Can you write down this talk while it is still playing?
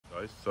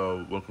Guys,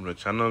 so welcome to the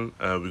channel.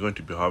 We're going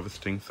to be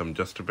harvesting some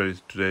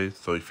Jostaberries today.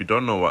 So if you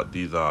don't know what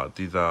these are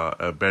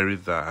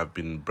berries that have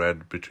been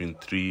bred between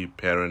three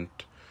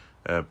parent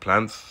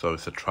plants. So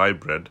it's a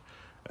tri-bred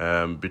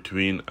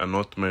between a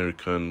North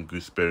American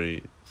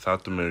gooseberry,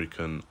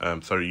 European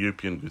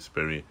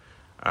gooseberry,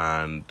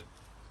 and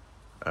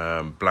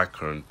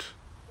blackcurrant.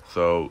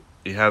 So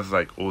it has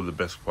like all the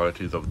best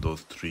qualities of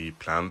those three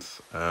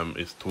plants.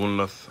 It's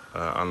thornless,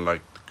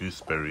 unlike the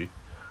gooseberry,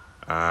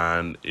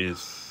 and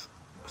is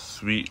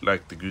sweet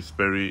like the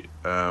gooseberry,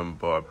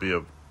 but a bit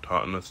of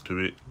tartness to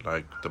it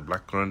like the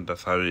blackcurrant.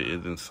 That's how it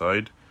is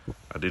inside.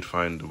 I did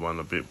find one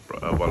a bit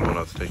when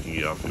I was taking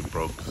it off, it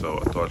broke, so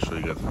I thought I'd show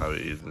you guys how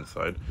it is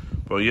inside.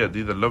 But yeah,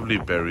 these are lovely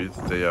berries.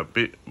 They are a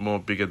bit more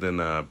bigger than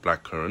a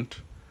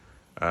blackcurrant,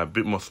 a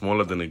bit more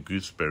smaller than a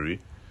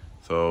gooseberry,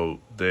 so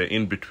they're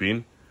in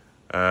between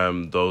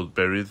those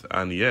berries,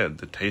 and yeah,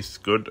 they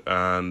taste good,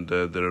 and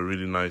they're a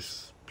really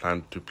nice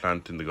plant to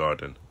plant in the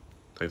garden.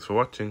 Thanks for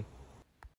watching.